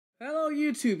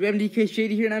YouTube, MDK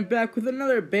Shady here, and I'm back with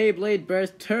another Beyblade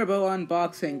Burst Turbo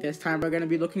unboxing. This time we're going to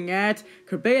be looking at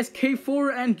Kerbeus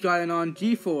K4 and Gaianon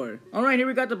G4. Alright, here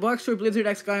we got the box for Blizzard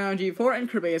X Gaianon G4 and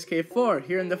Kerbeus K4.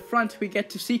 Here in the front we get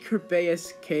to see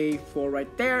Kerbeus K4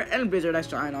 right there and Blizzard X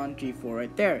Gaianon G4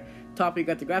 right there. Top we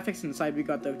got the graphics, inside we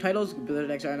got the titles, Blizzard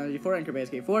X Gaianon G4 and Kerbeus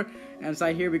K4. And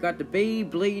inside here we got the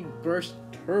Beyblade Burst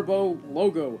Turbo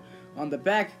logo. On the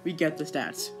back we get the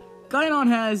stats. Gaianon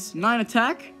has 9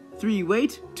 attack, 3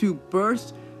 weight, 2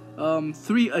 burst,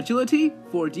 3 agility,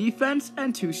 4 defense,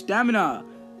 and 2 stamina.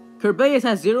 Kerbeus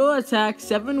has 0 attack,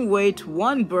 7 weight,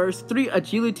 1 burst, 3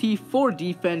 agility, 4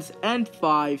 defense, and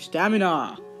 5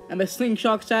 stamina. And the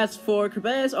slingshot stats for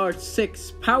Kerbeus are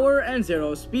 6 power and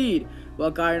 0 speed,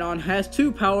 while Gaianon has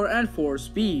 2 power and 4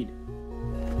 speed.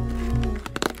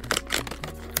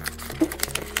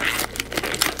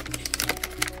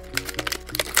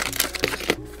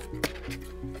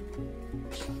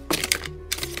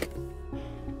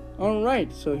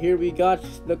 Alright, so here we got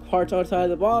the parts outside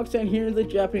the box, and here's the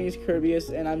Japanese Kerbeus,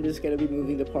 and I'm just going to be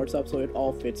moving the parts up so it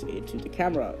all fits into the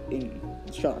camera in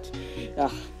shot.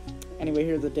 Anyway,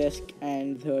 here's the disc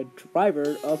and the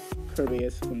driver of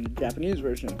Kerbeus from the Japanese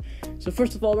version. So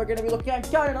first of all, we're going to be looking at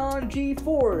Gaianon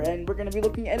G4, and we're going to be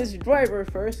looking at his driver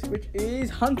first, which is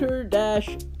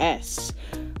Hunter-S.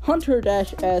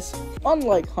 Hunter-S,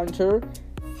 unlike Hunter,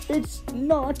 it's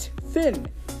not thin.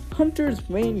 Hunter's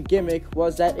main gimmick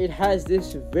was that it has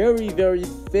this very, very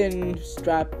thin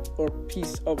strap or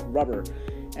piece of rubber,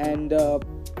 and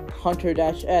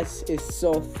Hunter-S is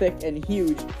so thick and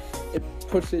huge, it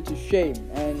puts it to shame,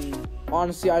 and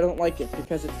honestly I don't like it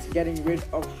because it's getting rid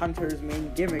of Hunter's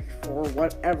main gimmick for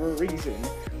whatever reason.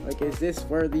 Like, is this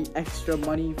where the extra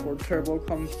money for Turbo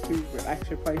comes to, where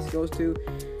extra price goes to?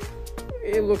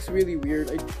 It looks really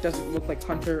weird. It doesn't look like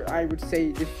Hunter. I would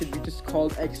say this should be just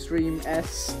called Extreme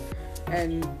S.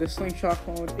 And the slingshot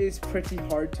mode is pretty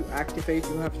hard to activate.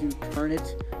 You have to turn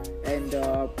it and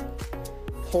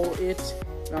pull it.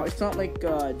 Now, it's not like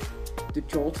the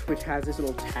Jolt, which has this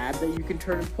little tab that you can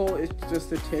turn and pull. It's just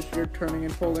the tip you're turning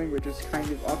and pulling, which is kind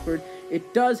of awkward.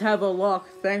 It does have a lock,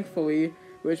 thankfully,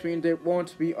 which means it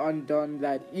won't be undone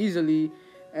that easily.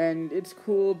 And it's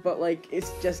cool, but like,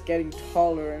 it's just getting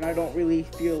taller, and I don't really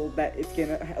feel that it's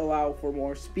gonna allow for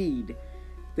more speed.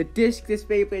 The disc this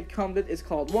Beyblade comes with is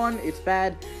called 1, it's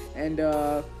bad, and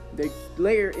the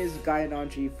layer is Gaianon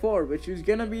G4, which is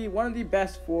gonna be one of the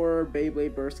best for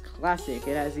Beyblade Burst Classic.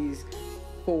 It has these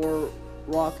 4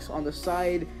 rocks on the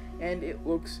side, and it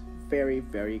looks very,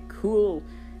 very cool.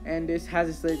 And this has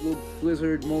this like little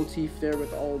blizzard motif there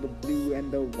with all the blue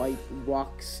and the white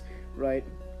rocks, right?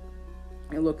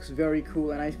 It looks very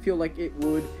cool, and I feel like it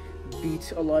would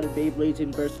beat a lot of Beyblades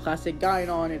in Burst Classic.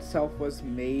 Gaianon itself was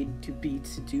made to beat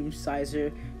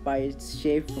Doomsizer by its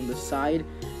shape from the side,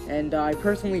 and I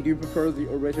personally do prefer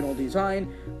the original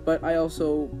design, but I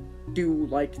also do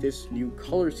like this new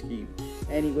color scheme.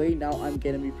 Anyway, now I'm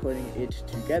gonna be putting it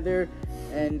together,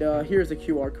 and here's a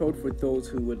QR code for those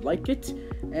who would like it.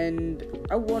 And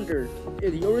I wonder,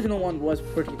 the original one was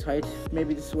pretty tight,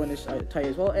 maybe this one is tight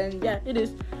as well, and yeah, it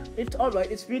is. It's alright,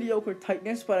 it's mediocre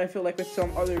tightness, but I feel like with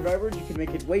some other drivers you can make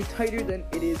it way tighter than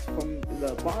it is from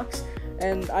the box,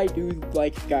 and I do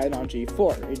like Gaianon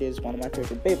G4. It is one of my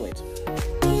favorite Beyblades.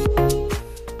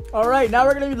 Alright, now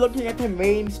we're going to be looking at the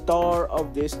main star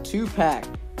of this 2-pack,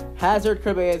 Hazard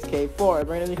Kerbeus K4. We're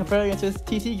going to be comparing it to his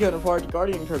TT counterpart,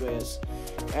 Guardian Kerbeus.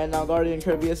 And now Guardian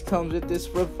Kerbeus comes with this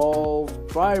Revolve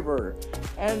driver.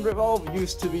 And Revolve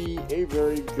used to be a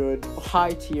very good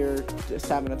high-tier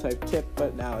stamina type tip,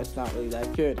 but now it's not really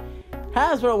that good.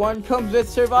 Hasbro one comes with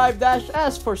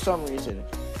Survive-S for some reason.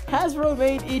 Hasbro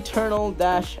made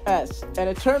Eternal-S, and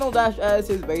Eternal-S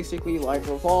is basically like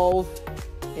Revolve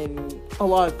in a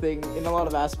lot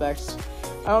of aspects.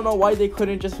 I don't know why they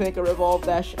couldn't just make a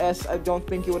Revolve-S. I don't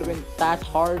think it would have been that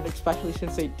hard, especially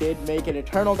since they did make an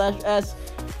Eternal-S.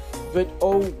 But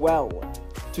oh well.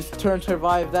 To turn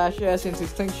Survive-S into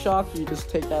Slingshot, you just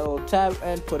take that little tab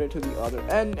and put it to the other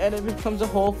end, and it becomes a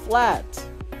whole flat.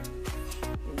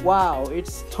 Wow,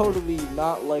 it's totally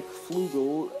not like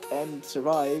Flugel and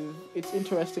Survive. It's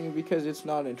interesting because it's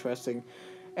not interesting.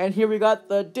 And here we got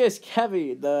the disc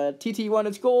heavy. The TT one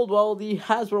is gold, while the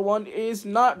Hasbro one is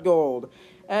not gold.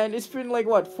 And it's been like,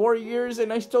 what, 4 years,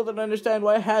 and I still don't understand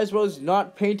why Hasbro's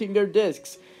not painting their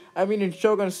discs. I mean, in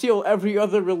Shogun Steel, every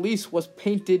other release was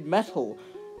painted metal.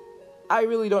 I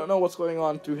really don't know what's going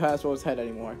on through Hasbro's head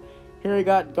anymore. Here we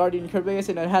got Guardian Kerbeus,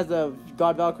 and it has the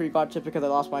God Valkyrie God chip because I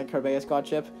lost my Kerbeus God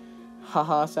chip.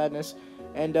 Haha, sadness.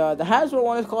 And the Hasbro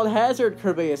one is called Hazard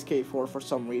Kerbeus K4 for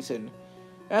some reason.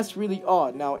 That's really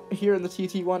odd. Now, here in the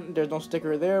TT one, there's no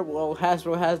sticker there. Well,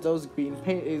 Hasbro has those green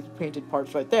painted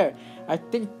parts right there. I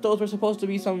think those were supposed to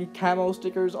be some camo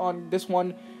stickers on this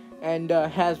one, and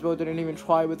Hasbro didn't even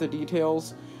try with the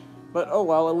details. But oh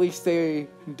well, at least they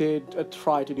did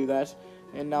try to do that.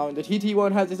 And now the TT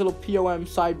one has this little POM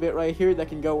side bit right here that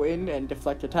can go in and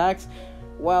deflect attacks,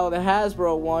 while the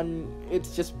Hasbro one,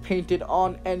 it's just painted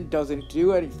on and doesn't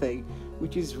do anything,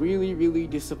 which is really, really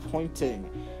disappointing.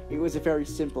 It was a very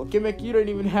simple gimmick. You don't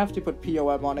even have to put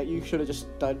POM on it. You should have just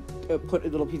put a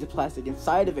little piece of plastic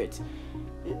inside of it.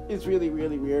 It's really,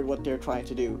 really weird what they're trying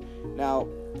to do. Now,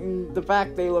 in the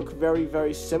back, they look very,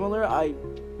 very similar. I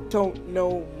don't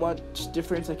know much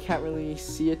difference. I can't really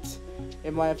see it,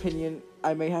 in my opinion.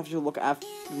 I may have to look at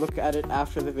it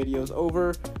after the video's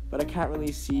over, but I can't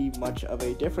really see much of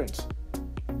a difference.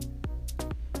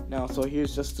 Now, so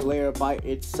here's just the layer by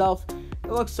itself. It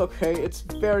looks okay. It's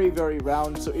very, very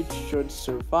round, so it should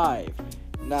survive.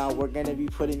 Now we're gonna be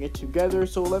putting it together,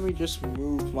 so let me just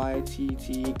move my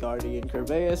TT Guardian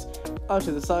Kerbeus out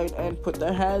to the side and put the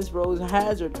Hasbro's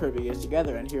Hazard Kerbeus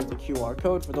together. And here's the QR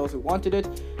code for those who wanted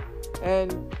it.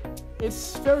 And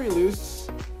it's very loose.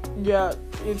 Yeah,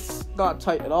 it's not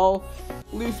tight at all.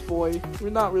 Loose boy, we're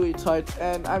not really tight,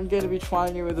 and I'm going to be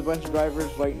trying it with a bunch of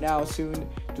drivers right now soon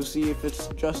to see if it's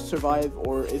just survive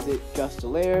or is it just a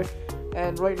layer.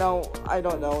 And right now, I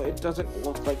don't know, it doesn't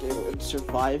look like it would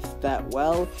survive that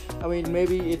well. I mean,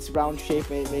 maybe its round shape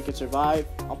may make it survive.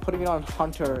 I'm putting it on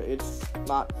Hunter, it's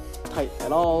not tight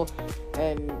at all,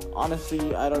 and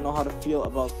honestly, I don't know how to feel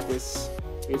about this.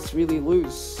 It's really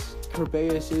loose.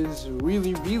 Kerbeus is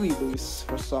really, really loose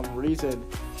for some reason.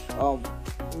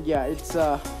 Yeah, it's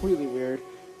really weird.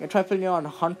 I'm gonna try putting it on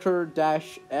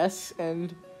Hunter-S,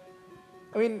 and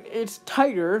I mean, it's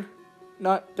tighter,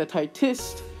 not the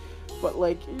tightest, but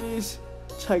like it is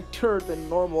tighter than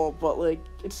normal, but like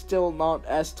it's still not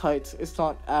as tight. It's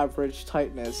not average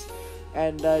tightness.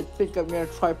 And I think I'm gonna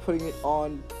try putting it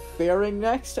on Bearing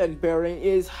next, and Bearing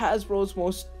is Hasbro's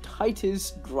most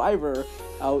tightest driver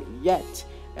out yet.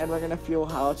 And we're gonna feel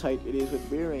how tight it is with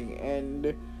Bearing,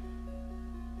 and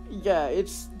yeah,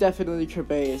 it's definitely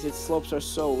Kerbeus. Its slopes are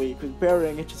so weak. With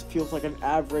Bearing, it just feels like an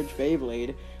average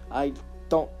Beyblade. I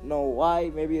don't know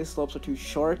why. Maybe the slopes are too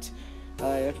short.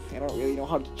 I don't really know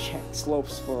how to check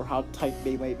slopes for how tight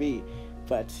they might be.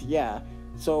 But yeah,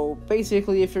 so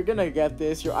basically, if you're gonna get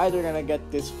this, you're either gonna get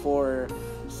this for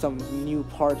some new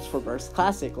parts for Burst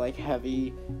Classic, like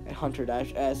Heavy and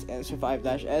Hunter-S and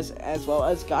Survive-S, as well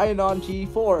as Gaianon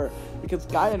G4, because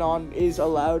Gaianon is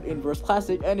allowed in Burst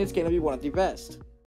Classic and it's gonna be one of the best.